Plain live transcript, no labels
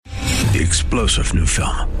The explosive new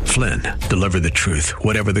film, Flynn, deliver the truth,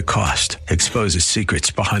 whatever the cost, exposes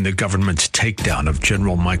secrets behind the government's takedown of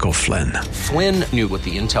General Michael Flynn. Flynn knew what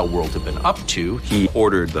the intel world had been up to. He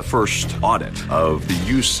ordered the first audit of the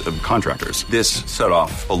use of contractors. This set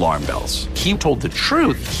off alarm bells. He told the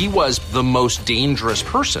truth. He was the most dangerous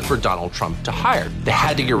person for Donald Trump to hire. They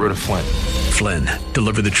had to get rid of Flynn. Flynn,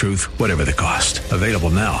 deliver the truth, whatever the cost. Available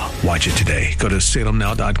now. Watch it today. Go to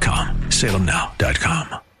salemnow.com.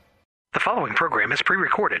 salemnow.com. The following program is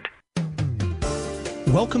pre-recorded.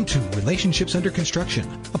 Welcome to Relationships Under Construction,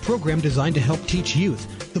 a program designed to help teach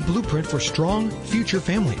youth the blueprint for strong future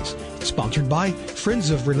families. Sponsored by Friends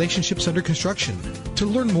of Relationships Under Construction. To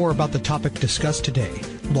learn more about the topic discussed today,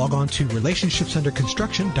 log on to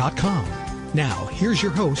relationshipsunderconstruction.com. Now, here's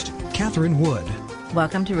your host, Catherine Wood.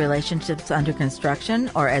 Welcome to Relationships Under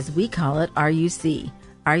Construction, or as we call it, RUC.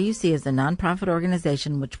 RUC is a nonprofit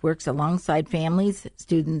organization which works alongside families,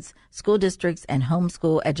 students, school districts, and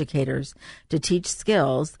homeschool educators to teach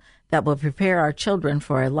skills that will prepare our children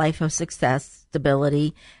for a life of success,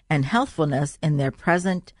 stability, and healthfulness in their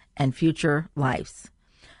present and future lives.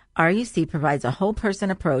 RUC provides a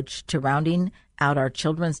whole-person approach to rounding out our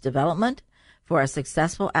children's development for a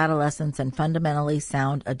successful adolescence and fundamentally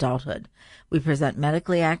sound adulthood. We present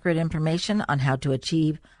medically accurate information on how to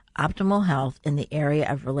achieve optimal health in the area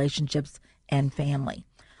of relationships and family.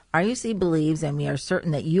 RUC believes, and we are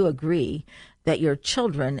certain that you agree, that your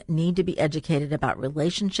children need to be educated about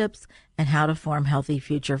relationships and how to form healthy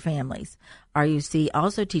future families. RUC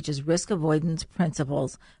also teaches risk avoidance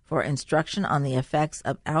principles for instruction on the effects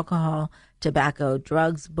of alcohol, tobacco,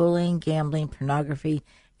 drugs, bullying, gambling, pornography,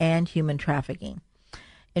 and human trafficking.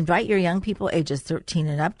 Invite your young people ages 13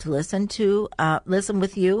 and up to listen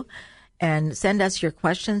with you, and send us your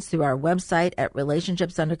questions through our website at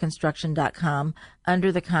relationshipsunderconstruction.com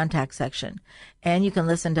under the contact section. And you can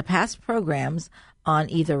listen to past programs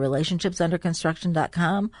on either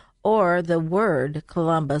relationshipsunderconstruction.com or the word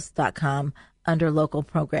Columbus.com under local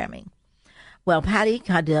programming. Well, Patty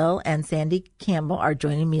Caudill and Sandy Campbell are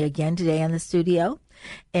joining me again today in the studio.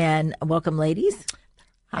 And welcome, ladies.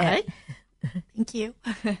 Hi. Thank you.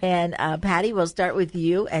 And Patty, we'll start with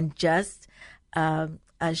you and just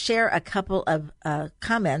share a couple of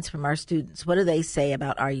comments from our students. What do they say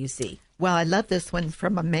about RUC? Well, I love this one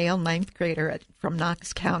from a male ninth grader from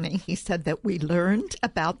Knox County. He said that we learned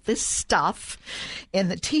about this stuff,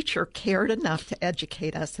 and the teacher cared enough to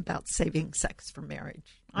educate us about saving sex for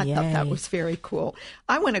marriage. I thought that was very cool.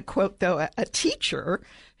 I want to quote, though, a teacher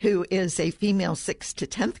who is a female 6th to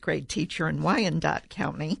 10th grade teacher in Wyandotte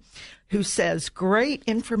County who says, "Great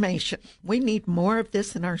information. We need more of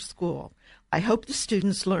this in our school. I hope the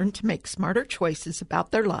students learn to make smarter choices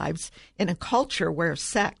about their lives in a culture where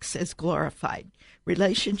sex is glorified.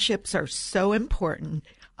 Relationships are so important.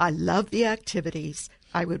 I love the activities.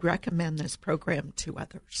 I would recommend this program to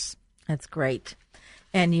others." That's great.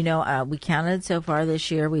 And, you know, we counted so far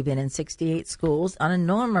this year, we've been in 68 schools. On a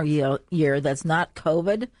normal year that's not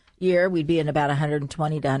COVID year, we'd be in about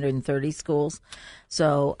 120 to 130 schools.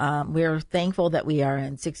 So we're thankful that we are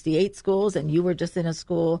in 68 schools, and you were just in a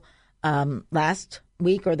school last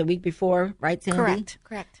week or the week before, right, Sandy?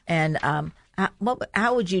 Correct. And how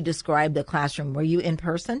would you describe the classroom? Were you in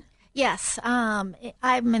person? Yes. I'm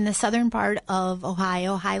in the southern part of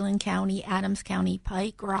Ohio, Highland County, Adams County,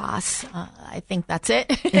 Pike, Ross. I think that's it.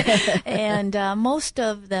 And most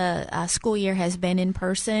of the school year has been in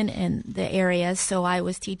person in the area. So I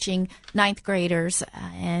was teaching ninth graders,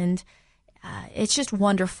 and it's just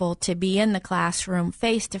wonderful to be in the classroom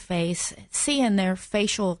face to face, seeing their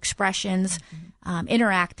facial expressions,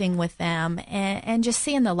 interacting with them, and just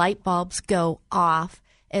seeing the light bulbs go off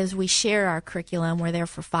as we share our curriculum. We're there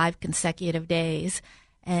for 5 consecutive days,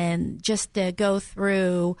 and just to go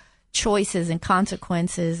through choices and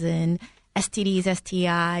consequences and STDs,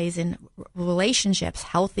 STIs, and relationships,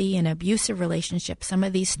 healthy and abusive relationships. Some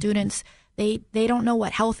of these students, they don't know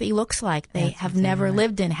what healthy looks like. They have never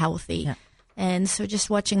lived in healthy. Yeah. And so just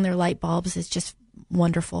watching their light bulbs is just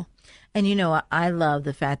wonderful. And, you know, I love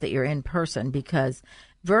the fact that you're in person, because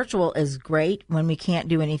virtual is great when we can't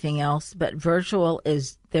do anything else, but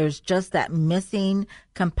there's just that missing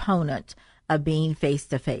component of being face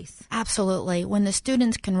to face. Absolutely. When the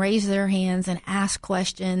students can raise their hands and ask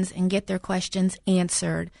questions and get their questions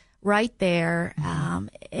answered right there,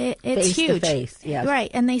 it's face huge. To face, yes.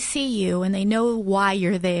 Right. And they see you and they know why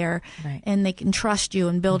you're there, right, and they can trust you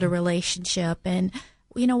and build a relationship. And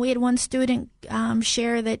you know, we had one student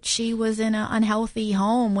share that she was in an unhealthy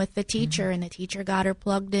home with the teacher, and the teacher got her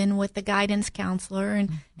plugged in with the guidance counselor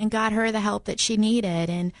and got her the help that she needed.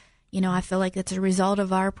 And, you know, I feel like it's a result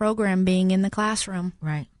of our program being in the classroom.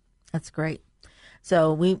 Right. That's great.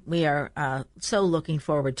 So we are so looking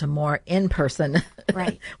forward to more in person.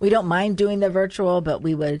 Right. We don't mind doing the virtual, but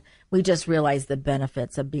we just realize the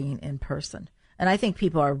benefits of being in person. And I think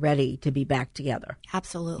people are ready to be back together.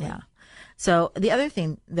 Absolutely. Yeah. So the other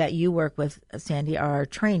thing that you work with, Sandy, are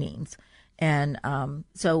trainings. And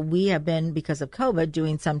so we have been, because of COVID,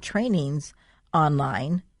 doing some trainings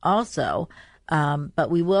online also.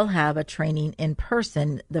 But we will have a training in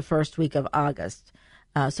person the first week of August.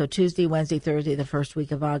 So Tuesday, Wednesday, Thursday, the first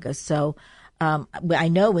week of August. So I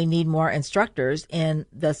know we need more instructors in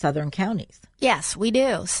the southern counties. Yes, we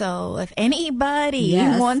do. So if anybody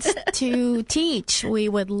wants to teach, we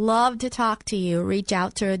would love to talk to you. Reach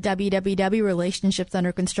out to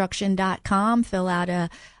www.relationshipsunderconstruction.com, fill out a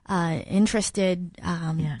interested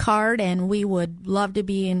card, and we would love to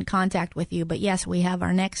be in contact with you. But yes, we have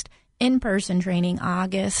our next in-person training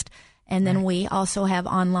August. And then we also have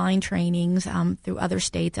online trainings through other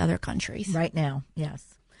states, other countries. Right now, yes.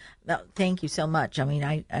 No, thank you so much. I mean,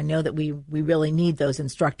 I know that we really need those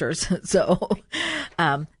instructors. So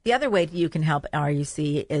the other way you can help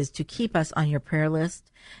RUC is to keep us on your prayer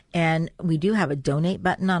list. And we do have a donate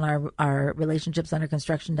button on our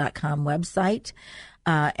relationshipsunderconstruction.com website.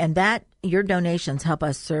 And that your donations help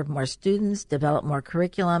us serve more students, develop more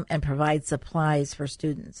curriculum, and provide supplies for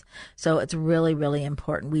students. So it's really, really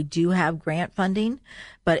important. We do have grant funding,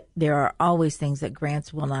 but there are always things that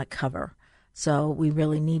grants will not cover. So we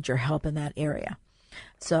really need your help in that area.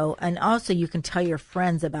 So, and also you can tell your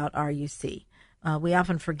friends about RUC. We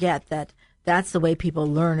often forget that that's the way people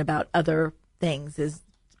learn about other things, is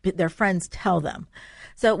their friends tell them.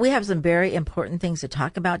 So we have some very important things to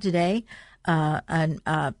talk about today. And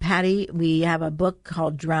Patty, we have a book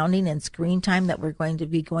called Drowning in Screen Time that we're going to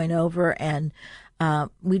be going over. And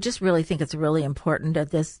we just really think it's really important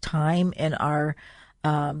at this time in our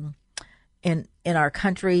in our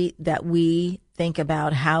country that we think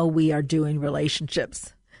about how we are doing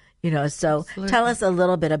relationships. So Absolutely. Tell us a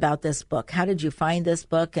little bit about this book. How did you find this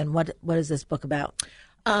book, and what is this book about?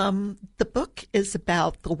 The book is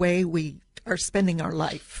about the way we are spending our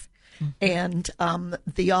life. And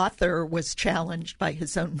the author was challenged by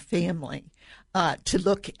his own family to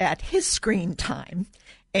look at his screen time.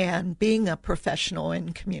 And being a professional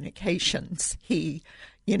in communications, he,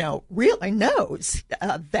 really knows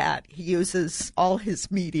that he uses all his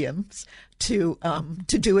mediums to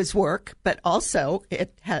do his work, but also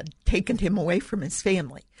it had taken him away from his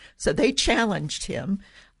family. So they challenged him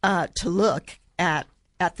to look at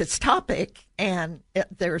this topic, and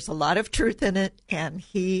there's a lot of truth in it, and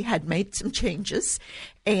he had made some changes.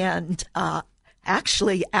 And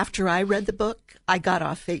actually, after I read the book, I got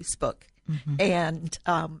off Facebook, and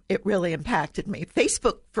it really impacted me.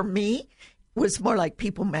 Facebook, for me, was more like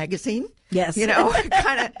People magazine. Yes.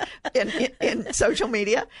 Kind of in social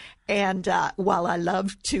media. And while I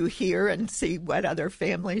love to hear and see what other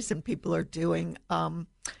families and people are doing,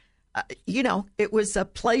 it was a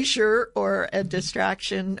pleasure or a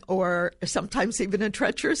distraction or sometimes even a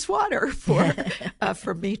treacherous water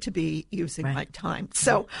for me to be using my time.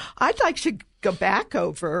 So I'd like to go back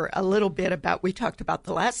over a little bit about, we talked about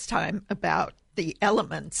the last time about the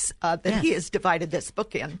elements that he has divided this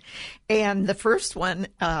book in. And the first one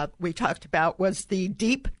we talked about was the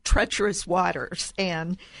deep, treacherous waters.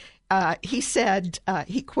 And he said, I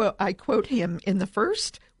quote him, "In the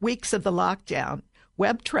first weeks of the lockdown,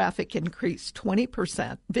 web traffic increased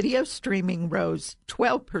 20%, video streaming rose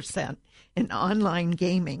 12%, and online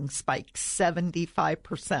gaming spiked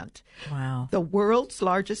 75%. Wow. The world's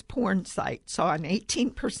largest porn site saw an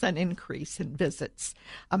 18% increase in visits.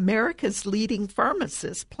 America's leading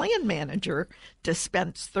pharmacist, Plan Manager,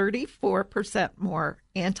 dispensed 34% more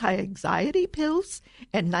anti-anxiety pills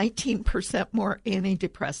and 19% more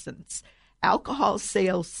antidepressants. Alcohol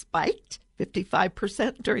sales spiked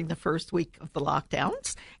 55% during the first week of the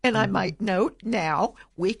lockdowns. And I might note now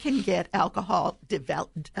we can get alcohol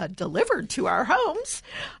delivered to our homes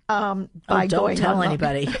by don't tell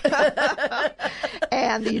anybody.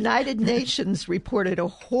 And the United Nations reported a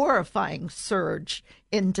horrifying surge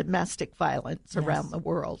in domestic violence around the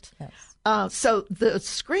world. Yes. So the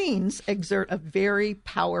screens exert a very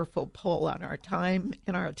powerful pull on our time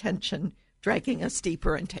and our attention, dragging us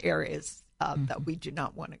deeper into areas that we do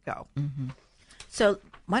not want to go. So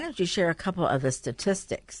why don't you share a couple of the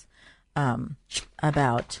statistics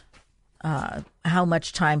about how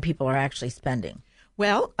much time people are actually spending?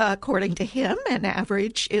 Well, according to him, an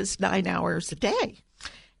average is 9 hours a day.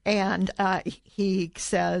 And he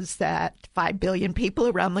says that 5 billion people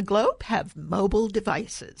around the globe have mobile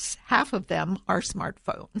devices. Half of them are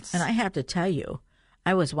smartphones. And I have to tell you,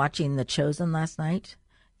 I was watching The Chosen last night,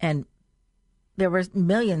 and there were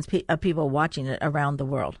millions of people watching it around the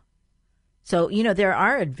world. So, there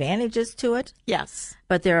are advantages to it. Yes.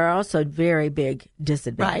 But there are also very big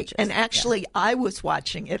disadvantages. Right. And actually, I was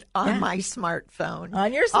watching it on my smartphone.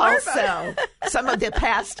 On your smartphone. Also, some of the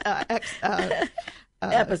past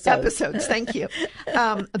episodes. Thank you.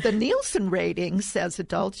 The Nielsen rating says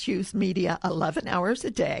adults use media 11 hours a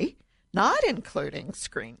day, not including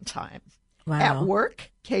screen time. Wow. At work,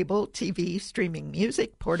 cable, TV, streaming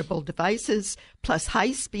music, portable devices, plus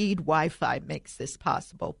high-speed Wi-Fi makes this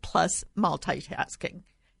possible, plus multitasking.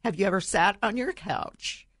 Have you ever sat on your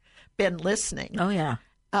couch, been listening? Oh, yeah.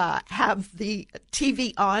 Have the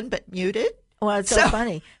TV on but muted? Well, it's so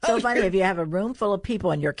funny. So funny if you have a room full of people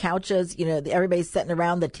and your couches, everybody's sitting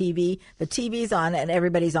around the TV. The TV's on and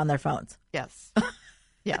everybody's on their phones. Yes.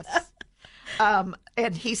 Yes.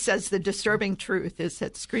 And he says the disturbing truth is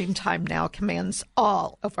that screen time now commands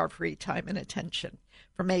all of our free time and attention.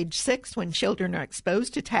 From age 6, when children are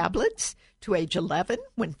exposed to tablets, to age 11,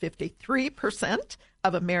 when 53%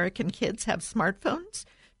 of American kids have smartphones,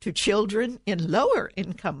 to children in lower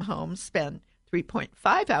income homes spend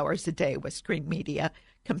 3.5 hours a day with screen media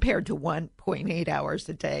compared to 1.8 hours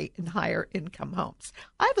a day in higher income homes.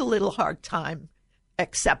 I have a little hard time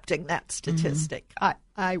accepting that statistic. Mm-hmm.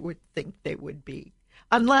 I would think they would be,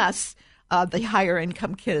 unless the higher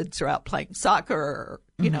income kids are out playing soccer or,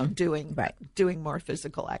 doing more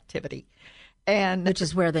physical activity. And which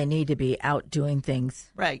is where they need to be out doing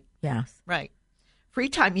things. Right. Yes. Right. Free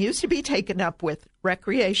time used to be taken up with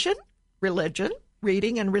recreation, religion,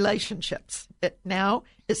 reading, and relationships. It now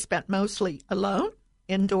is spent mostly alone,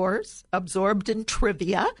 indoors, absorbed in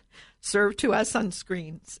trivia, served to us on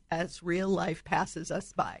screens as real life passes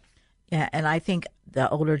us by. Yeah, and I think the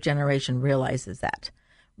older generation realizes that.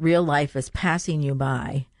 Real life is passing you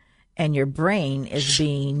by, and your brain is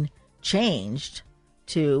being changed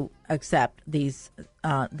to accept this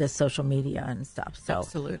social media and stuff. So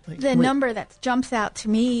absolutely. The number that jumps out to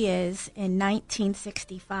me is in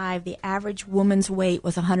 1965, the average woman's weight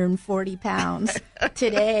was 140 pounds.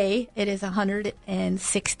 Today, it is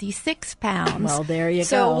 166 pounds. Well, there you go.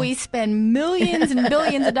 So we spend millions and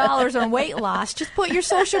billions of dollars on weight loss. Just put your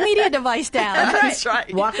social media device down. That's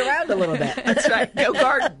right. Walk around a little bit. That's right. Go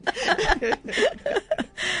garden.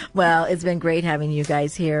 Well, it's been great having you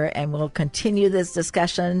guys here, and we'll continue this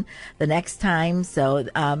discussion the next time. So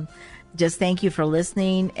just thank you for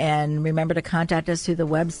listening, and remember to contact us through the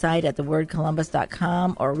website at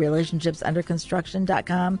thewordcolumbus.com or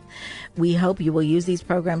relationshipsunderconstruction.com. We hope you will use these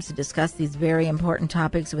programs to discuss these very important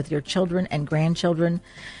topics with your children and grandchildren.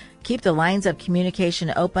 Keep the lines of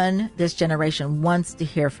communication open. This generation wants to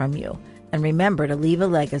hear from you. And remember to leave a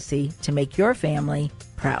legacy to make your family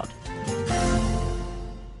proud.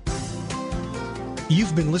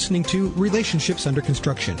 You've been listening to Relationships Under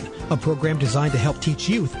Construction, a program designed to help teach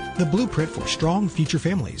youth the blueprint for strong future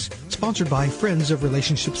families, sponsored by Friends of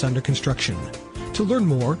Relationships Under Construction. To learn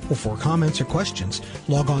more or for comments or questions,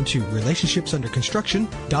 log on to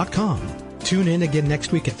relationshipsunderconstruction.com. Tune in again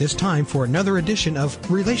next week at this time for another edition of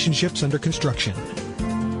Relationships Under Construction.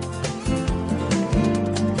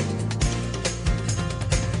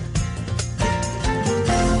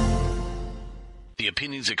 The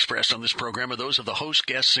opinions expressed on this program are those of the host,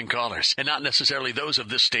 guests, and callers, and not necessarily those of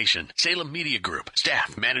this station, Salem Media Group,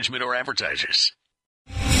 staff, management, or advertisers.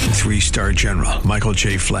 3-star General Michael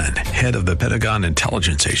J. Flynn, head of the Pentagon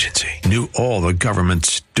Intelligence Agency, knew all the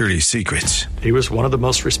government's dirty secrets. He was one of the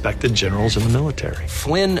most respected generals in the military.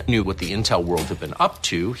 Flynn knew what the intel world had been up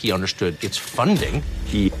to. He understood its funding.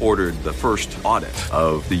 He ordered the first audit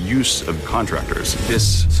of the use of contractors.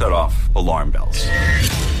 This set off alarm bells.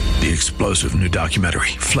 The explosive new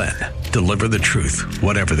documentary, Flynn, Deliver the Truth,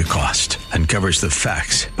 Whatever the Cost, uncovers the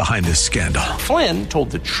facts behind this scandal. Flynn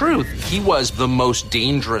told the truth. He was the most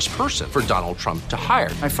dangerous person for Donald Trump to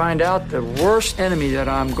hire. I find out the worst enemy that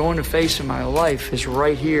I'm going to face in my life is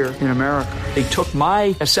right here in America. They took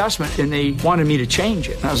my assessment and they wanted me to change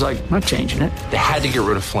it. And I was like, I'm not changing it. They had to get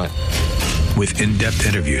rid of Flynn. With in-depth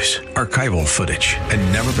interviews, archival footage,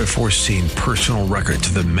 and never-before-seen personal records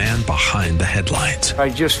of the man behind the headlines. I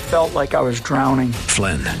just felt like I was drowning.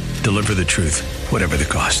 Flynn, Deliver the Truth, Whatever the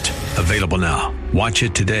Cost. Available now. Watch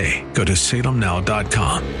it today. Go to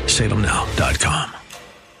salemnow.com. salemnow.com.